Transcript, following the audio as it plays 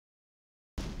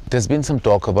There's been some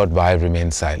talk about why I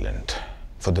remain silent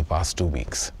for the past 2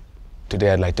 weeks.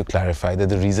 Today I'd like to clarify that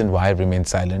the reason why I remain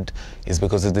silent is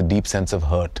because of the deep sense of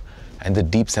hurt and the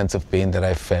deep sense of pain that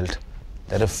I felt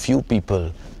that a few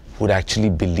people would actually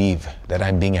believe that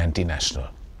I'm being anti-national.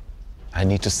 I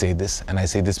need to say this, and I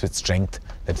say this with strength,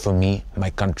 that for me, my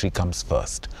country comes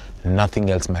first. Nothing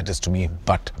else matters to me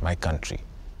but my country.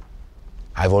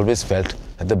 I've always felt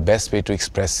that the best way to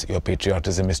express your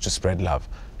patriotism is to spread love,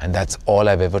 and that's all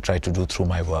I've ever tried to do through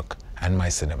my work and my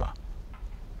cinema.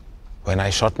 When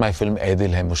I shot my film Ae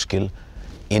Dil Hai Mushkil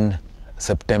in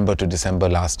September to December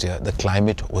last year, the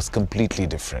climate was completely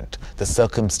different. The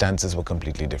circumstances were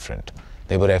completely different.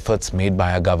 There were efforts made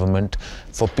by our government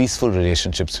for peaceful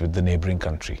relationships with the neighboring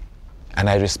country. And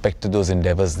I respected those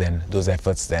endeavors then, those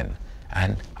efforts then.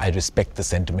 And I respect the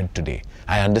sentiment today.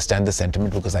 I understand the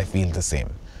sentiment because I feel the same.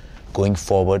 Going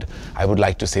forward, I would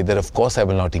like to say that of course I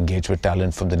will not engage with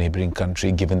talent from the neighboring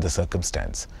country given the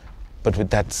circumstance. But with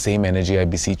that same energy, I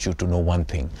beseech you to know one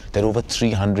thing, that over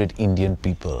 300 Indian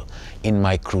people in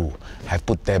my crew have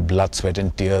put their blood, sweat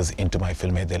and tears into my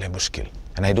film Ae Dil Hai Mushkil.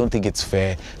 And I don't think it's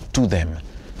fair to them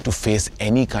to face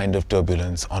any kind of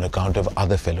turbulence on account of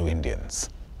other fellow Indians.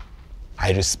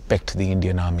 I respect the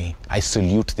Indian Army. I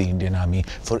salute the Indian Army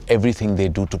for everything they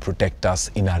do to protect us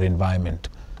in our environment.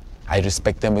 I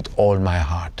respect them with all my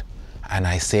heart. And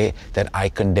I say that I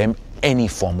condemn any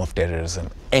form of terrorism,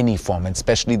 any form, and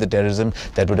especially the terrorism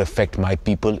that would affect my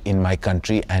people in my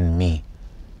country and me.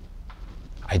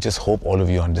 I just hope all of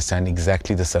you understand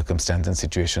exactly the circumstance and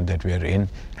situation that we are in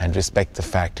and respect the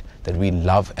fact that we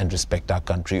love and respect our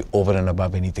country over and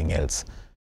above anything else.